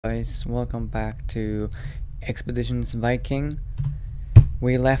Guys, welcome back to Expeditions Viking.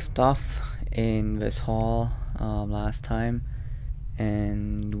 We left off in this hall last time,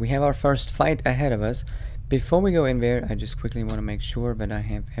 and we have our first fight ahead of us. Before we go in there, I just quickly want to make sure that I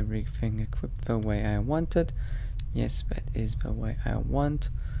have everything equipped the way I want it. Yes, that is the way I want.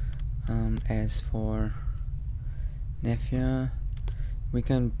 As for Nefia, we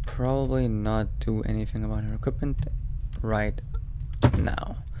can probably not do anything about her equipment right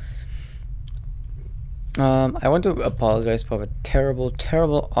now. I want to apologize for the terrible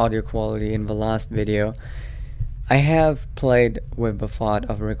audio quality in the last video. I have played with the thought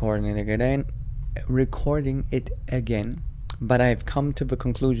of recording it again, but I've come to the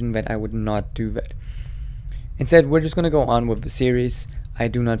conclusion that I would not do that. Instead, we're just going to go on with the series. I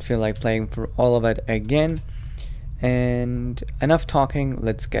do not feel like playing for all of it again. And enough talking,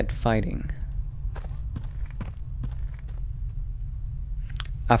 let's get fighting.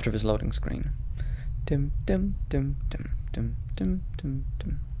 After this loading screen. No,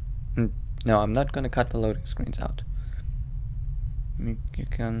 I'm not gonna cut the loading screens out. You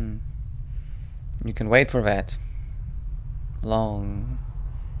can wait for that. Long.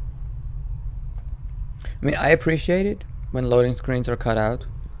 I mean, I appreciate it when loading screens are cut out.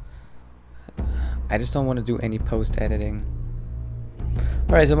 I just don't want to do any post-editing.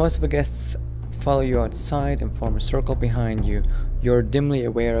 Alright, so most of the guests follow you outside and form a circle behind you. You're dimly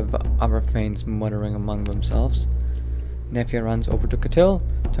aware of other Thanes muttering among themselves. Nefia runs over to Catil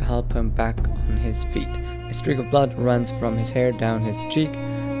to help him back on his feet. A streak of blood runs from his hair down his cheek,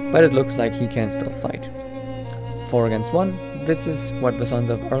 but it looks like he can still fight. 4 against 1. This is what the sons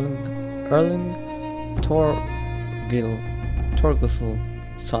of Erling Torgil's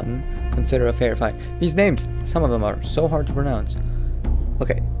son consider a fair fight. These names, some of them are so hard to pronounce.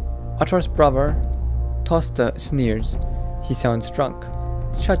 Okay, Ottar's brother, Tosta, sneers. He sounds drunk.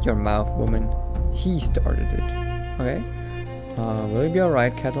 Shut your mouth, woman. He started it. Okay. Will he be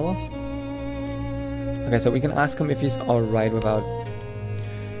alright, Kettle? Okay, so we can ask him if he's alright without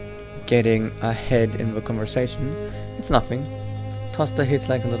getting ahead in the conversation. It's nothing. Tosta hits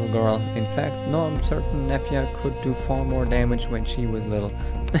like a little girl. In fact, no, I'm certain Nefia could do far more damage when she was little.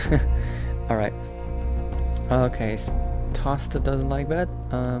 Alright. Okay, Tosta doesn't like that.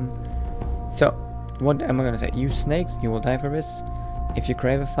 So, what am I gonna say? You snakes, you will die for this. If you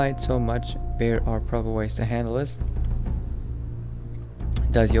crave a fight so much, there are proper ways to handle this.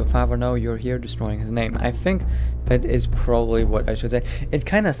 Does your father know you're here destroying his name? I think that is probably what I should say. It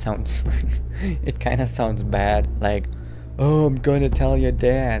kind of sounds bad, like, oh, I'm gonna tell your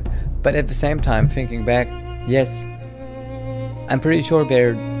dad. But at the same time, thinking back, yes, I'm pretty sure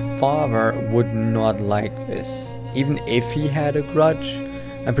their father would not like this. Even if he had a grudge,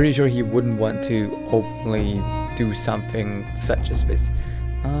 I'm pretty sure he wouldn't want to openly do something such as this.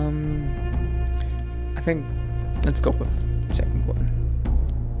 I think let's go with the second one.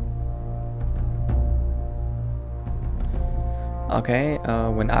 Okay,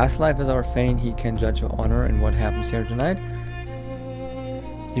 when Aslife is our Thane, he can judge your honor and what happens here tonight.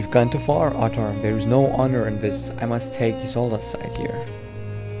 You've gone too far, Ottar. There is no honor in this. I must take Isolda's side here.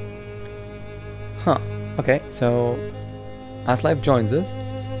 Huh. Okay, so Aslife joins us.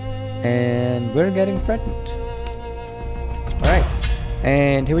 And we're getting threatened. Alright.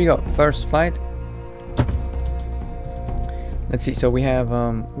 And here we go. First fight. Let's see. So we have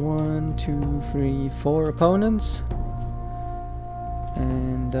 1, 2, 3, 4 opponents.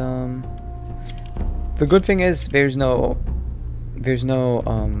 And the good thing is there's no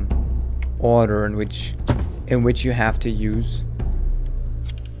order in which you have to use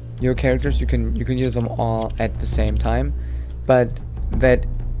your characters. You can use them all at the same time, but that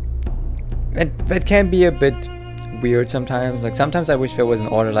can be a bit weird sometimes. Like, sometimes I wish there was an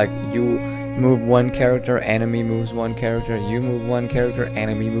order, like you move one character, enemy moves one character, you move one character,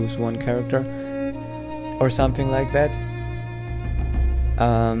 enemy moves one character, or something like that.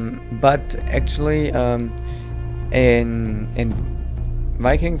 But actually, in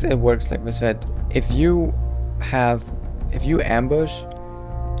Vikings it works like this, that if you ambush,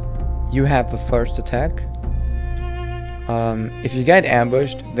 you have the first attack. If you get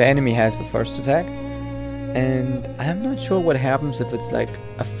ambushed, the enemy has the first attack. And I'm not sure what happens if it's like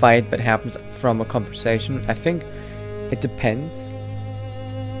a fight that happens from a conversation. I think it depends.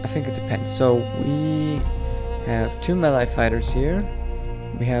 So we have 2 melee fighters here.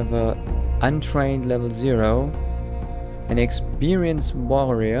 We have a untrained level 0, an experienced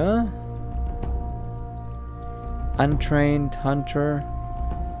warrior, untrained hunter,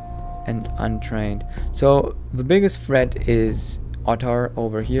 and untrained. So the biggest threat is Ottar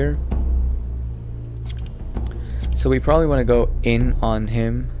over here. So we probably want to go in on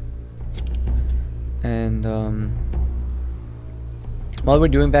him. And while we're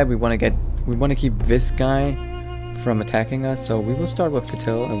doing that, we want to keep this guy from attacking us. So we will start with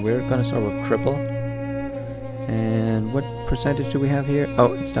Catil, and we're gonna start with Cripple. And what percentage do we have here?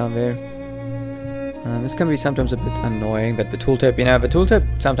 Oh, it's down there. This can be sometimes a bit annoying, but the tooltip, you know, the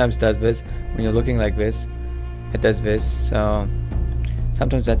tooltip sometimes does this. When you're looking like this, it does this. So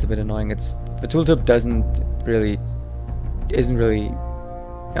sometimes that's a bit annoying. The tooltip isn't really.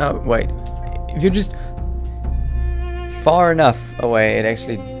 Oh wait, if you're just far enough away, it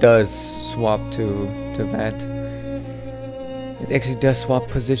actually does swap to that. It actually does swap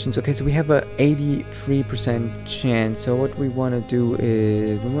positions. Okay, so we have a 83% chance. So what we want to do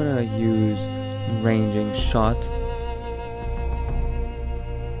is we want to use ranging shot.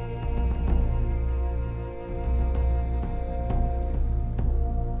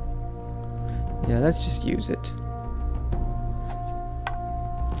 Yeah, let's just use it.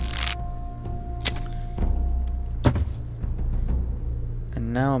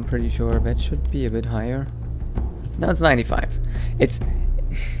 And now I'm pretty sure that should be a bit higher. No, it's 95. It's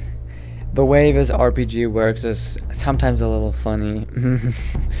the way this RPG works is sometimes a little funny.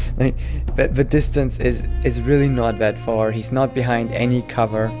 Like the distance is really not that far. He's not behind any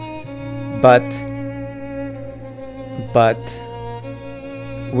cover, but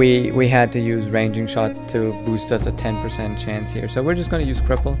we had to use ranging shot to boost us a 10% chance here. So we're just gonna use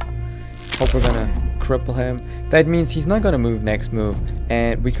cripple. Hope we're gonna cripple him. That means he's not gonna move next move,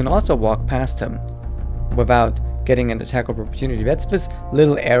 and we can also walk past him without getting an attack of opportunity. That's this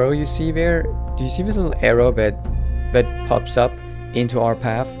little arrow you see there. Do you see this little arrow that pops up into our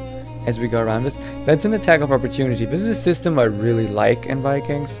path as we go around this? That's an attack of opportunity. This is a system I really like in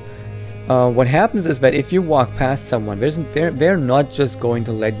Vikings. What happens is that if you walk past someone, they're not just going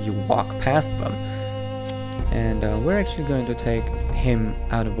to let you walk past them. And we're actually going to take him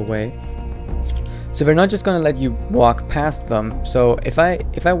out of the way. So they're not just going to let you walk past them. So if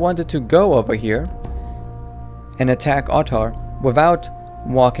I wanted to go over here and attack Ottar without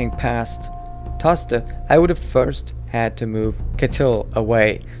walking past Toste, I would have first had to move Catil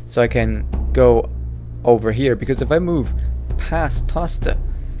away so I can go over here, because if I move past Toste,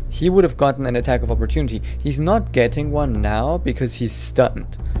 he would have gotten an attack of opportunity. He's not getting one now because he's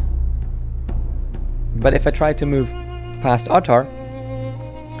stunned. But if I try to move past Ottar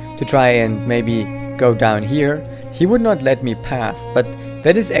to try and maybe go down here, he would not let me pass. But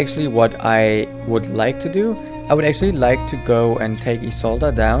that is actually what I would like to do. I would actually like to go and take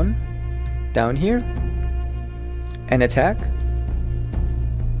Isolde down here and attack.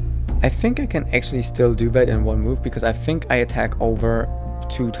 I think I can actually still do that in one move, because I think I attack over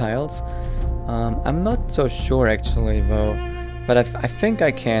 2 tiles. I'm not so sure actually though, but I think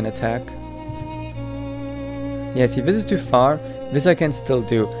I can attack. Yeah, see, this is too far. This I can still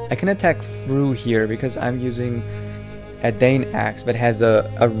do. I can attack through here because I'm using a Dane axe that has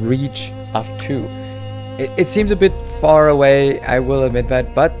a reach of 2. It seems a bit far away, I will admit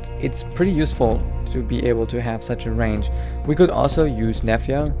that, but it's pretty useful to be able to have such a range. We could also use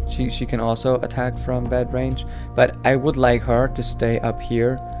Nefja. She can also attack from that range, but I would like her to stay up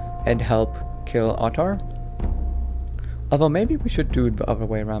here and help kill Ottar. Although maybe we should do it the other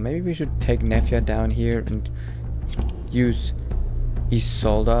way around. Maybe we should take Nefja down here and use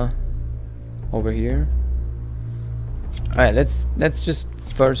Isolde over here. Alright, let's just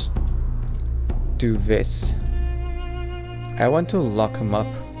first do this. I want to lock him up,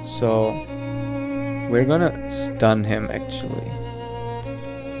 so we're gonna stun him actually.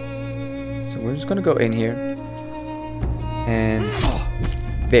 So we're just gonna go in here, and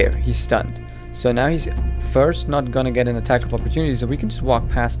there, he's stunned. So now he's first not gonna get an attack of opportunity, so we can just walk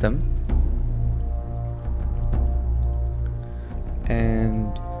past him.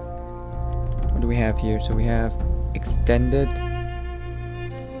 And what do we have here? So we have extended,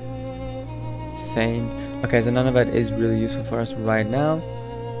 feigned. Okay, so none of that is really useful for us right now.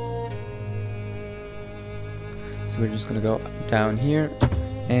 So we're just gonna go down here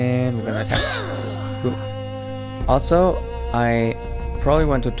and we're gonna attack. Boom. Also, I probably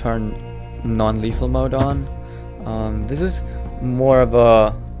want to turn non-lethal mode on. This is more of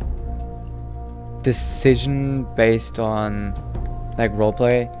a decision based on like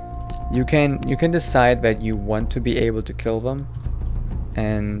roleplay. You can decide that you want to be able to kill them,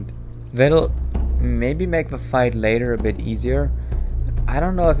 and that'll maybe make the fight later a bit easier. I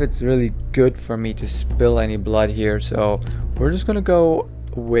don't know if it's really good for me to spill any blood here, so we're just gonna go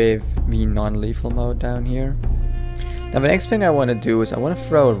with the non-lethal mode down here. Now the next thing I want to do is I want to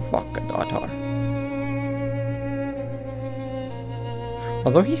throw a rock at Ottar.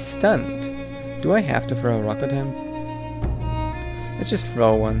 Although he's stunned, do I have to throw a rock at him? Let's just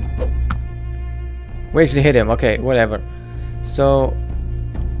throw one. We actually hit him. Okay, whatever. So,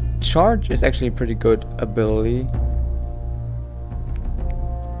 charge is actually a pretty good ability.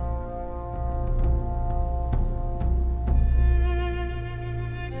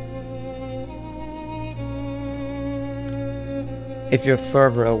 If you're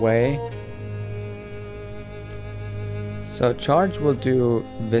further away. So charge will do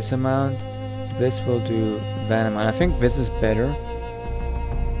this amount. This will do that amount. I think this is better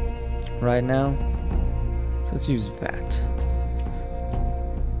right now. So let's use that.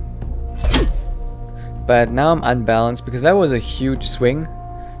 But now I'm unbalanced because that was a huge swing.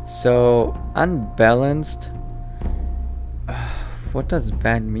 So unbalanced. What does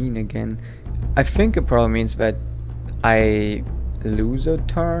that mean again? I think it probably means that I lose a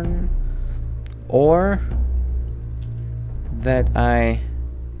turn, or that I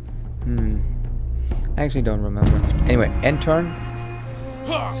actually don't remember. Anyway, end turn.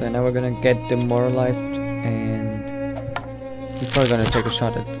 So now we're gonna get demoralized, and he's probably gonna take a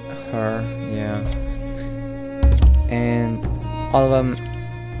shot at her. Yeah, and all of them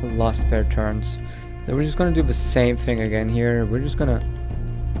lost their turns. So we're just gonna do the same thing again here. We're just gonna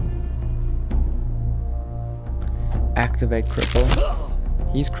activate cripple.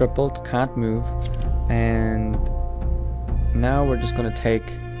 He's crippled, can't move, and now we're just gonna take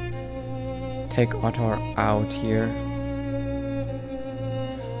Ottar out here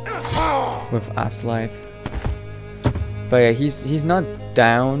with us life. But yeah, he's not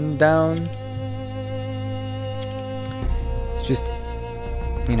down. It's just,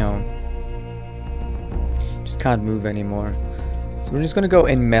 you know, just can't move anymore. So we're just gonna go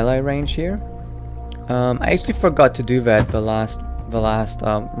in melee range here. I actually forgot to do that the last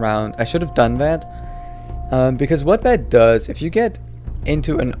round. I should have done that because what that does, if you get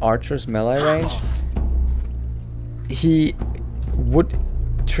into an archer's melee range, he would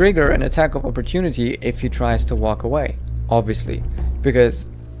trigger an attack of opportunity if he tries to walk away, obviously, because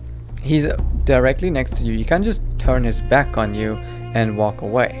he's directly next to you. You can't just turn his back on you and walk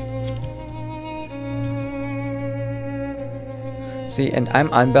away. See, and I'm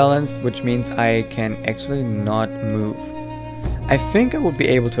unbalanced, which means I can actually not move. I think I would be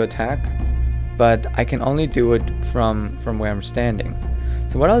able to attack, but I can only do it from where I'm standing.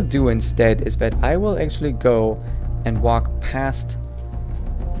 So what I'll do instead is that I will actually go and walk past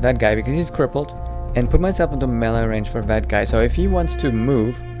that guy because he's crippled, and put myself into melee range for that guy. So if he wants to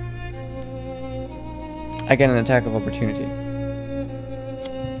move, I get an attack of opportunity.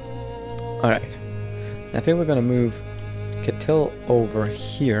 Alright. I think we're gonna move Ketil over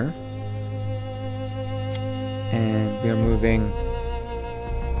here, and we are moving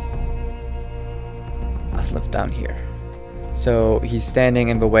Aslov down here. So he's standing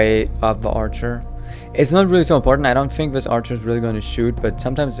in the way of the archer. It's not really so important. I don't think this archer is really going to shoot, but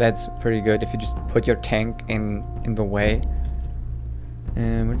sometimes that's pretty good if you just put your tank in the way.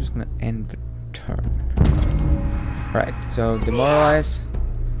 And we're just going to end the turn. Right, so demoralize,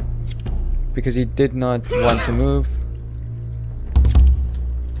 because he did not want to move.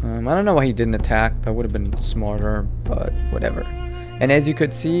 I don't know why he didn't attack. That would have been smarter, but whatever. And as you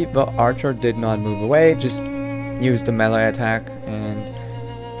could see, the archer did not move away, just used the melee attack, and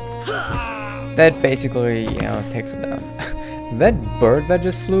that basically, you know, takes him down. That bird that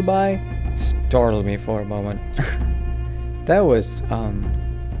just flew by startled me for a moment. That was,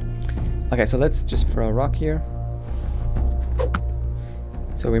 okay, so let's just throw a rock here.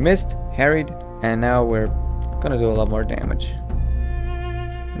 So we missed, harried, and now we're gonna do a lot more damage.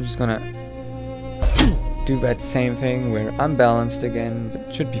 I'm just gonna do that same thing. We're unbalanced again,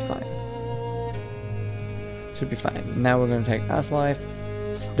 but should be fine. Should be fine. Now we're gonna take Ass Life,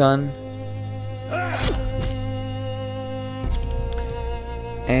 stun,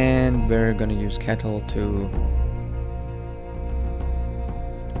 and we're gonna use Kettle to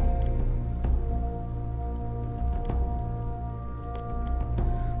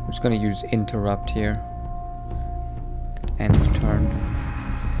we're just gonna use Interrupt here and turn.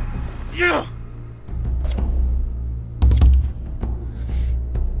 Yeah.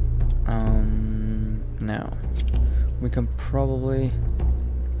 Now we can probably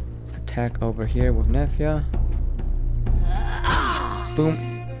attack over here with Nefia. Boom.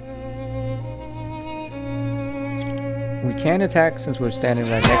 We can attack since we're standing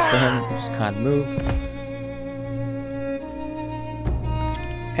right next to him. We just can't move.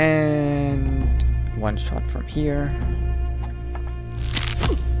 And one shot from here.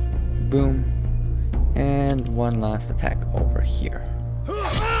 Boom. And one last attack over here.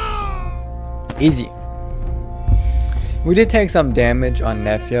 Easy. We did take some damage on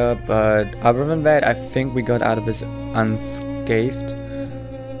Nefia, but other than that, I think we got out of this unscathed. unscathed.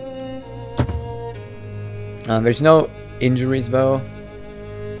 There's no injuries though,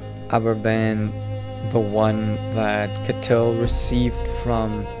 other than the one that Catil received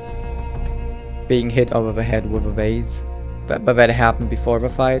from being hit over the head with a vase, but that happened before the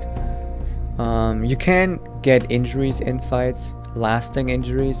fight. You can get injuries in fights, lasting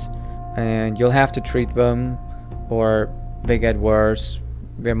injuries, and you'll have to treat them, or they get worse,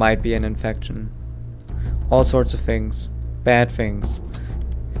 there might be an infection, all sorts of things, bad things.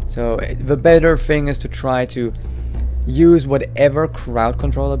 So the better thing is to try to use whatever crowd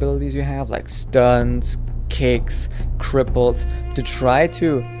control abilities you have, like stuns, kicks, cripples, to try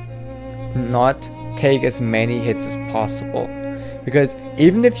to not take as many hits as possible. Because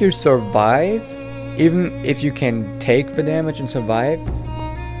even if you survive, even if you can take the damage and survive,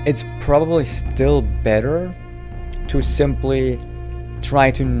 it's probably still better to simply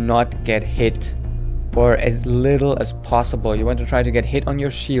try to not get hit, or as little as possible. You want to try to get hit on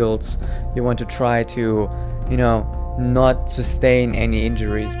your shields. You want to try to, you know, not sustain any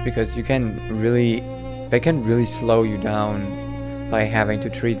injuries, because they can really slow you down by having to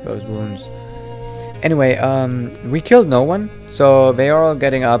treat those wounds. Anyway, we killed no one, so they are all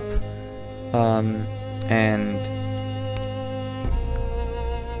getting up, and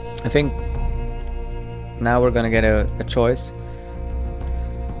I think now we're gonna get a choice.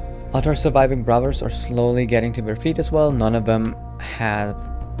 Other surviving brothers are slowly getting to their feet as well. None of them have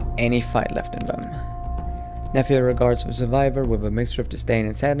any fight left in them. Nephew regards the survivor with a mixture of disdain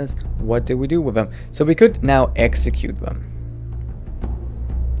and sadness. What do we do with them? So we could now execute them,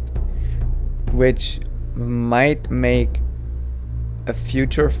 which might make a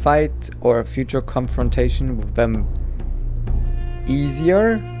future fight or a future confrontation with them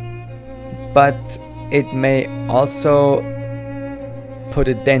easier, but it may also put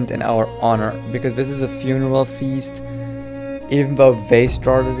a dent in our honor, because this is a funeral feast. Even though they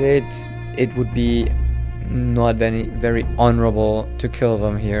started it, it would be not very honorable to kill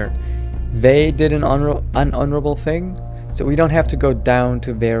them here. They did an unhonorable thing, so we don't have to go down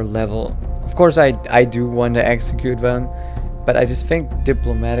to their level. Of course I do want to execute them, but I just think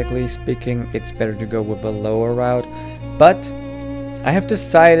diplomatically speaking it's better to go with a lower route. But I have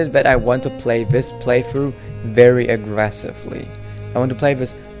decided that I want to play this playthrough very aggressively. I want to play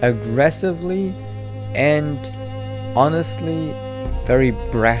this aggressively and honestly, very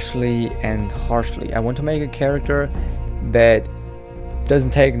brashly and harshly. I want to make a character that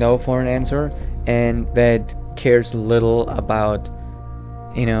doesn't take no for an answer, and that cares little about,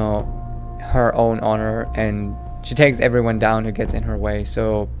 you know, her own honor, and she takes everyone down who gets in her way.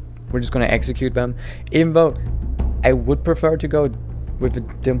 So we're just gonna execute them, even though I would prefer to go with the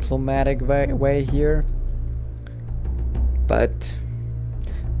diplomatic way here. But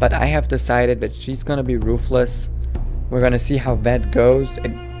I have decided that she's gonna be ruthless. We're gonna see how that goes.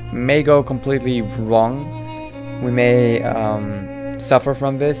 It may go completely wrong. We may suffer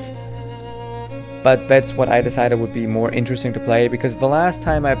from this, but that's what I decided would be more interesting to play, because the last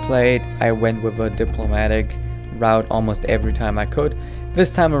time I played, I went with a diplomatic route almost every time I could. This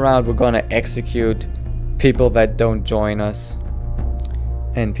time around, we're gonna execute people that don't join us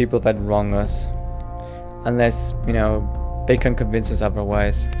and people that wrong us, unless, you know, they can convince us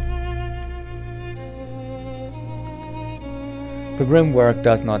otherwise. The grim work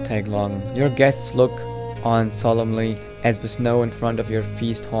does not take long. Your guests look on solemnly as the snow in front of your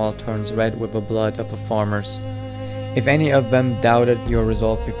feast hall turns red with the blood of the farmers. If any of them doubted your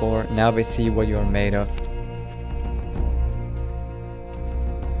resolve before, now they see what you are made of.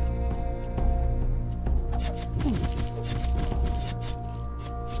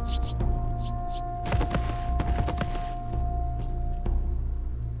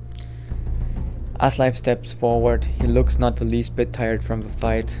 Asleif steps forward. He looks not the least bit tired from the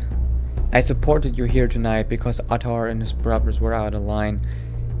fight. I supported you here tonight because Attar and his brothers were out of line.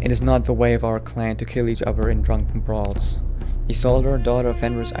 It is not the way of our clan to kill each other in drunken brawls. Isolde, daughter of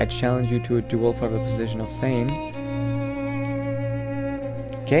Fenris, I challenge you to a duel for the position of Thane.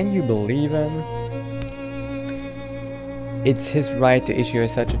 Can you believe him? It's his right to issue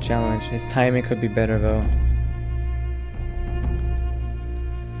such a challenge. His timing could be better though.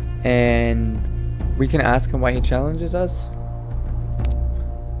 And we can ask him why he challenges us.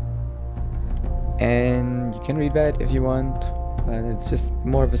 And you can read that if you want, but it's just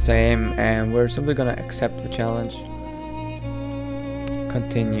more of the same, and we're simply gonna accept the challenge.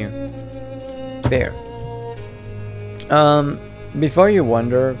 Continue. There. Before you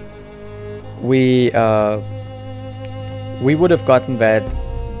wonder, we would have gotten that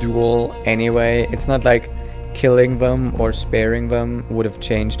duel anyway. It's not like killing them or sparing them would have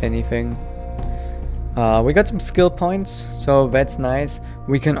changed anything. We got some skill points, so that's nice.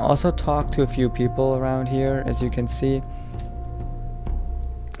 We can also talk to a few people around here, as you can see.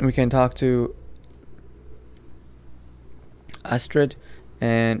 We can talk to Astrid,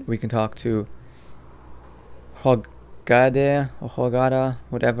 and we can talk to Hogade, or Hogada,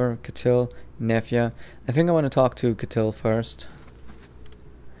 whatever, Katil, Nefia. I think I want to talk to Katil first.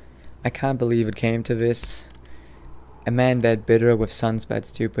 I can't believe it came to this. A man that bitter with sons that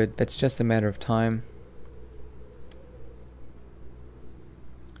stupid. That's just a matter of time.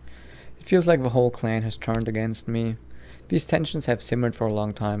 It feels like the whole clan has turned against me. These tensions have simmered for a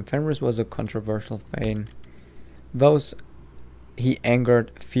long time. Fenris was a controversial Thane. Those he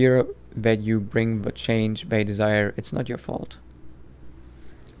angered fear that you bring the change they desire. It's not your fault.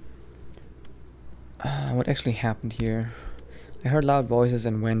 What actually happened here? I heard loud voices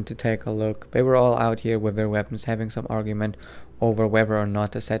and went to take a look. They were all out here with their weapons having some argument over whether or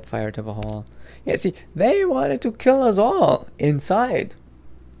not to set fire to the hall. Yeah, see, they wanted to kill us all inside.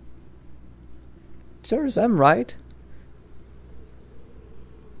 Serves them right.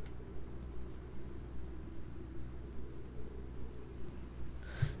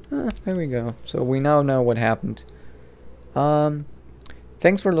 There we go. So we now know what happened.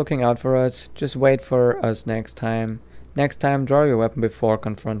 Thanks for looking out for us. Just wait for us next time. Next time, draw your weapon before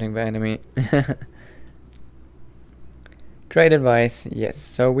confronting the enemy. Great advice. Yes,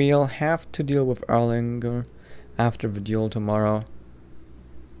 so we'll have to deal with Erlinger after the duel tomorrow.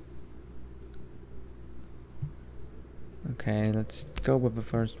 Okay, let's go with the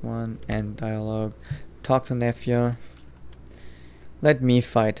first one. End dialogue. Talk to Nefia. Let me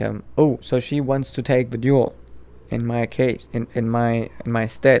fight him. Oh, so she wants to take the duel. In my case, in my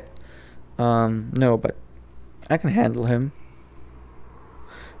stead. No, but I can handle him.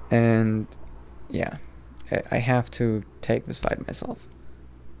 And yeah, I have to take this fight myself.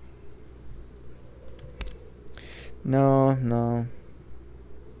 No.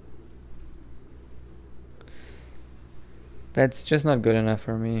 That's just not good enough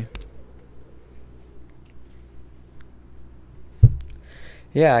for me.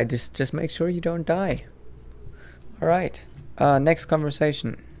 Yeah, just make sure you don't die. Alright, next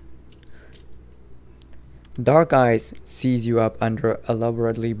conversation. Dark Eyes sees you up under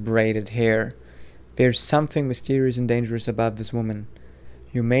elaborately braided hair. There's something mysterious and dangerous about this woman.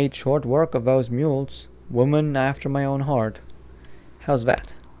 You made short work of those mules. Woman after my own heart. How's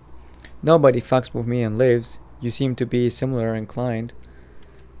that? Nobody fucks with me and lives. You seem to be similar inclined.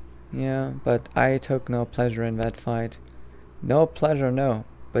 Yeah, but I took no pleasure in that fight. No pleasure, no,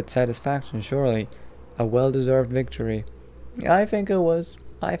 but satisfaction, surely. A well-deserved victory. I think it was.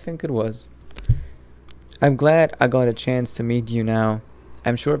 I'm glad I got a chance to meet you now.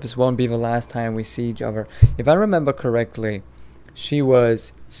 I'm sure this won't be the last time we see each other. If I remember correctly, she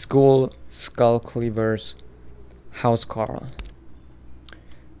was School Skullcleaver's housecarl.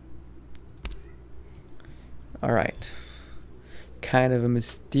 Alright. Kind of a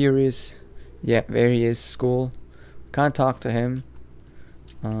mysterious... Yeah, there he is, School. Can't talk to him.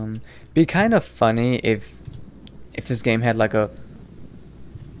 Be kind of funny if this game had like a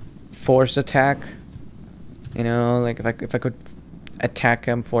forced attack. You know, like if I could attack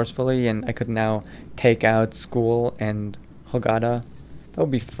him forcefully and I could now take out School and Hogada. That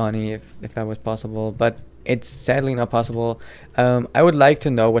would be funny if that was possible, but it's sadly not possible. I would like to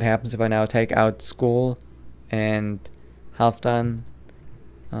know what happens if I now take out School and Halfdan.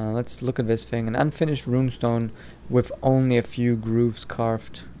 Let's look at this thing. An unfinished runestone with only a few grooves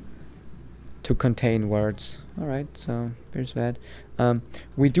carved to contain words. Alright, so there's that.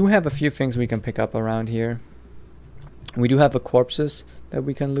 We do have a few things we can pick up around here. We do have the corpses that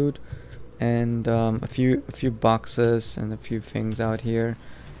we can loot, and a few boxes and a few things out here.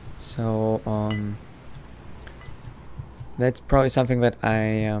 So that's probably something that I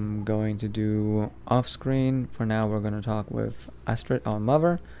am going to do off screen. For now, we're going to talk with Astrid, our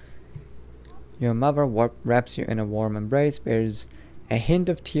mother. Your mother wraps you in a warm embrace. There's a hint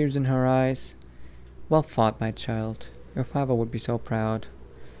of tears in her eyes. Well fought, my child. Your father would be so proud.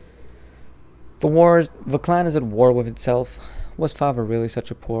 The clan is at war with itself. Was father really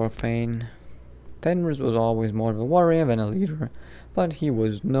such a poor Thane? Fenris was always more of a warrior than a leader, but he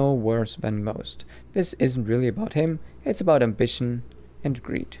was no worse than most. This isn't really about him, it's about ambition and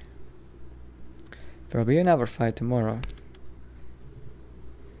greed. There'll be another fight tomorrow.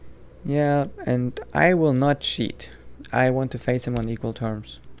 Yeah, and I will not cheat. I want to face him on equal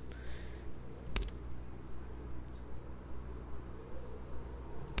terms.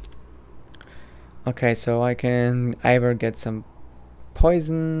 Okay, so I can either get some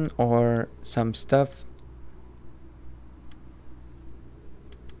poison or some stuff.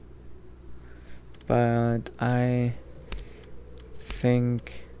 but I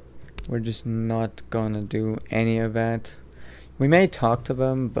think we're just not gonna do any of that. We may talk to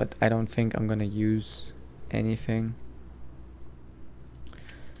them, but I don't think I'm gonna use anything.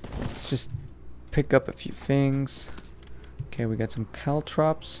 Let's just pick up a few things. Okay, we got some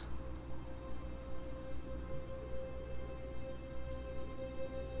caltrops.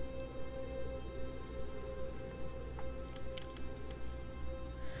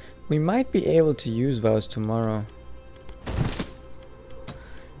 We might be able to use those tomorrow.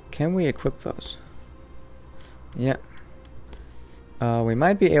 Can we equip those? Yeah. We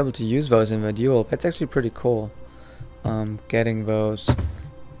might be able to use those in the duel. That's actually pretty cool. Getting those.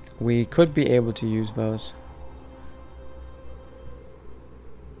 We could be able to use those.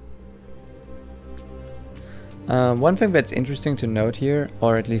 One thing that's interesting to note here,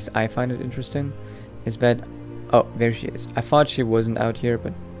 or at least I find it interesting, is that... Oh, there she is. I thought she wasn't out here,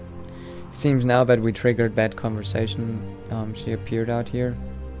 but seems now that we triggered that conversation, she appeared out here.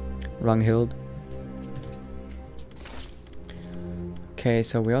 Runghild. Okay,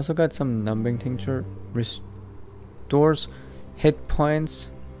 so we also got some numbing tincture. Restores hit points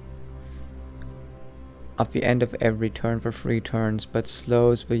at the end of every turn for 3 turns, but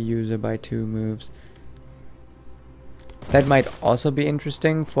slows the user by 2 moves. That might also be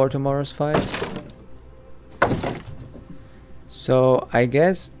interesting for tomorrow's fight. So I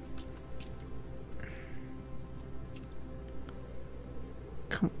guess...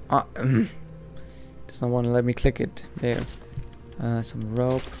 Come on. Does not want to let me click it. There. Some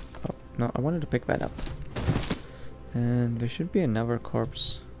rope. Oh, no, I wanted to pick that up. And there should be another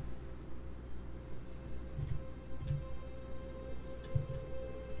corpse.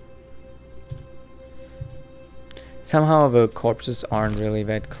 Somehow the corpses aren't really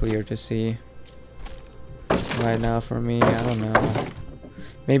that clear to see right now for me. I don't know.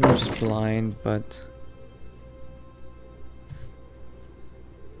 Maybe I'm just blind, but...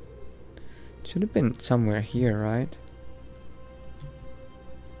 It should have been somewhere here, right?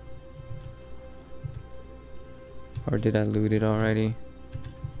 Or did I loot it already?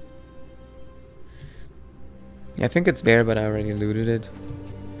 Yeah, I think it's there, but I already looted it.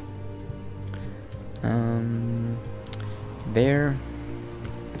 There.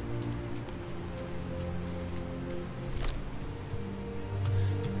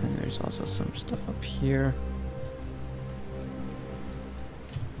 And there's also some stuff up here.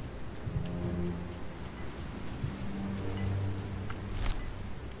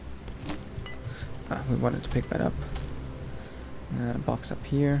 We wanted to pick that up. A box up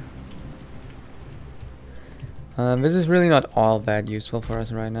here. This is really not all that useful for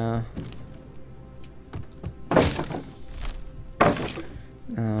us right now.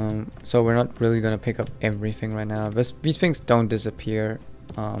 So we're not really gonna pick up everything right now. These things don't disappear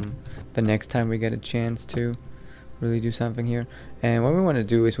the next time we get a chance to really do something here. And what we want to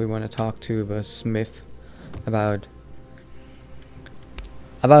do is we want to talk to the smith about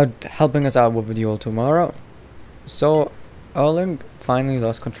helping us out with the duel tomorrow. So Erling finally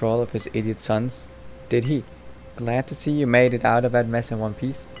lost control of his idiot sons. Did he? Glad to see you made it out of that mess in one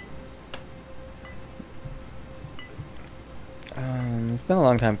piece. It's been a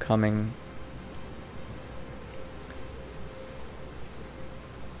long time coming.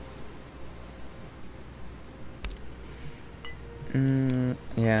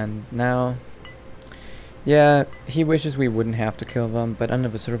 Yeah, now... Yeah, he wishes we wouldn't have to kill them, but under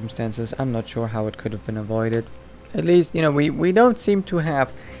the circumstances, I'm not sure how it could have been avoided. At least, you know, we don't seem to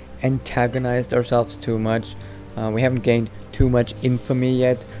have antagonized ourselves too much. We haven't gained too much infamy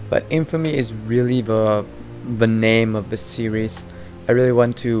yet, but infamy is really the name of the series. I really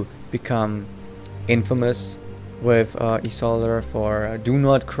want to become infamous with Isolder for do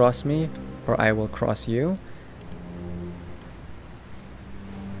not cross me or I will cross you.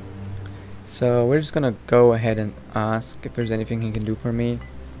 So we're just gonna go ahead and ask if there's anything he can do for me.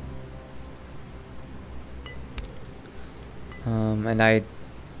 And I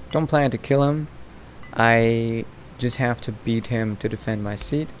don't plan to kill him. I just have to beat him to defend my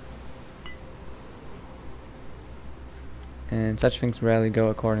seat. And such things rarely go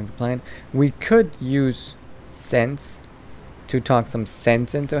according to plan. We could use sense to talk some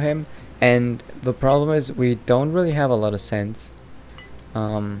sense into him. And the problem is we don't really have a lot of sense. We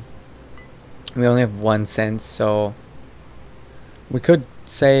only have 1 sense, so we could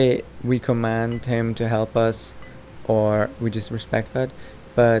say we command him to help us, or we just respect that.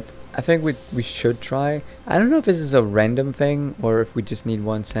 But I think we should try. I don't know if this is a random thing or if we just need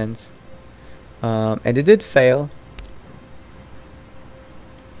 1 sense. And it did fail.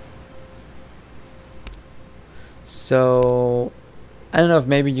 So I don't know if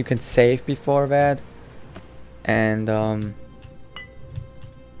maybe you can save before that and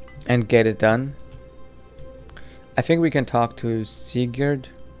get it done. I think we can talk to Sigurd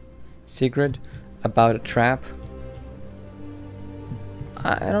about a trap.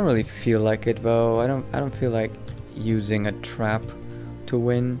 I don't really feel like it though. I don't feel like using a trap to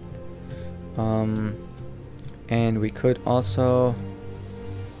win. And we could also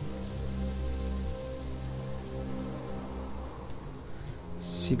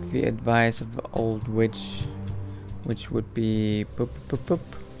seek the advice of the old witch, which would be boop, boop, boop.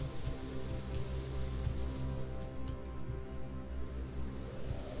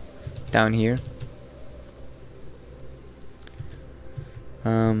 Down here.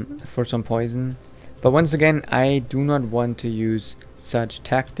 For some poison. But once again, I do not want to use such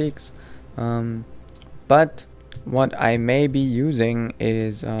tactics. But what I may be using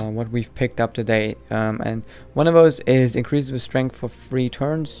is what we've picked up today. And one of those is increases the strength for 3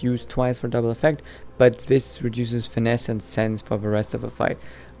 turns, used twice for double effect, but this reduces finesse and sense for the rest of the fight.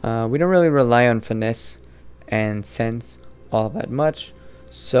 We don't really rely on finesse and sense all that much,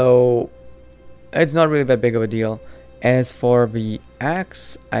 so it's not really that big of a deal. As for the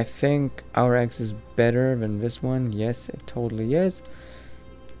axe, I think our axe is better than this one. Yes, it totally is.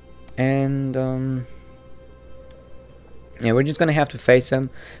 And yeah, we're just gonna have to face him.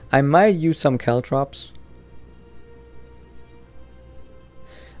 I might use some caltrops.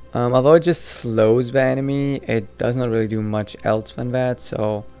 Although it just slows the enemy, it does not really do much else than that,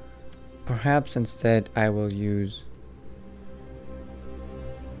 so perhaps instead I will use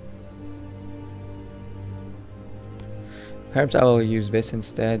this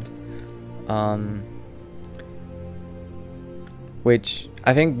instead. Which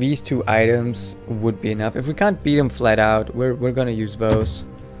I think these 2 items would be enough. If we can't beat him flat out, we're gonna use those.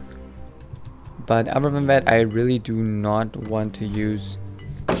 But other than that, I really do not want to use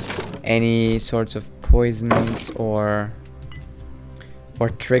any sorts of poisons or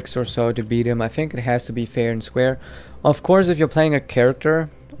tricks or so to beat him. I think it has to be fair and square. Of course, if you're playing a character,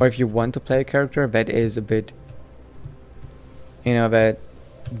 or if you want to play a character that is a bit, you know, that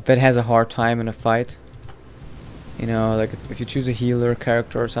has a hard time in a fight, you know, like if you choose a healer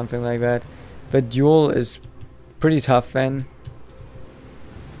character or something like that, the duel is pretty tough then.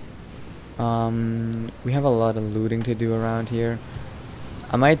 We have a lot of looting to do around here.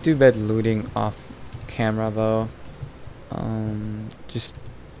 I might do that looting off camera though. Just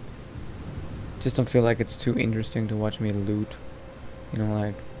don't feel like it's too interesting to watch me loot, you know,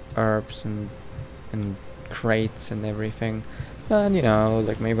 like herbs and crates and everything. And you know,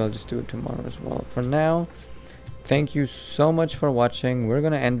 like maybe I'll just do it tomorrow as well. For now, thank you so much for watching. We're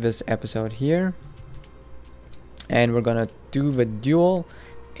gonna end this episode here, and we're gonna do the duel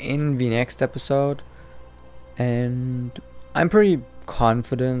in the next episode. And I'm pretty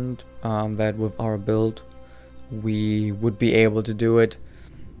confident that with our build we would be able to do it.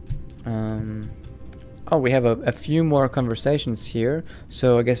 Oh, we have a few more conversations here,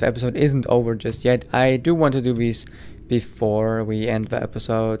 so I guess the episode isn't over just yet. I do want to do these before we end the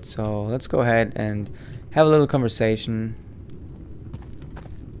episode, so let's go ahead and have a little conversation.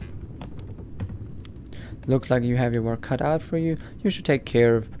 Looks like you have your work cut out for you. You should take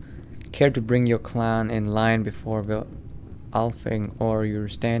care to bring your clan in line before the alfing or your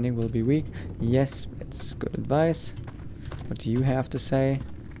standing will be weak. Yes, it's good advice. What do you have to say?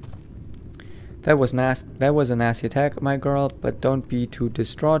 That was a nasty attack, my girl, but don't be too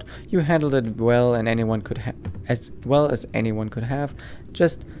distraught. You handled it well, and as well as anyone could have.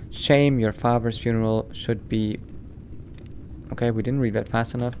 Just shame your father's funeral should be... Okay, we didn't read that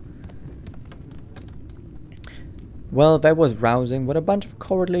fast enough. Well, that was rousing. What a bunch of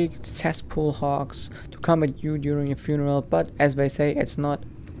cowardly cesspool hogs to come at you during your funeral, but as they say, it's not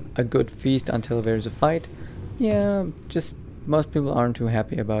a good feast until there's a fight. Yeah, just most people aren't too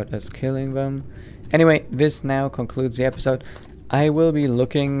happy about us killing them. Anyway, this now concludes the episode. I will be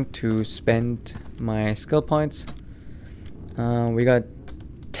looking to spend my skill points. We got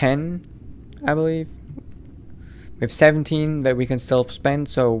 10, I believe. We have 17 that we can still spend,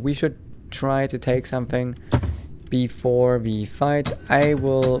 so we should try to take something before the fight. I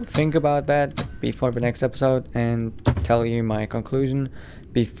will think about that before the next episode and tell you my conclusion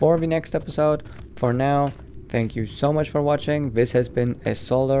before the next episode. For now, thank you so much for watching. This has been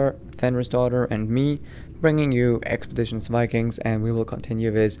Isolder, Fenrir's daughter, and me bringing you Expeditions Vikings, and we will continue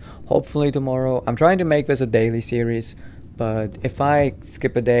this hopefully tomorrow. I'm trying to make this a daily series, but if I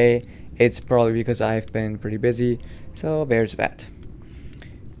skip a day, it's probably because I've been pretty busy, so there's that.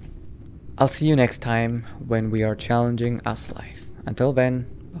 I'll see you next time when we are challenging us life. Until then,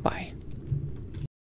 bye-bye.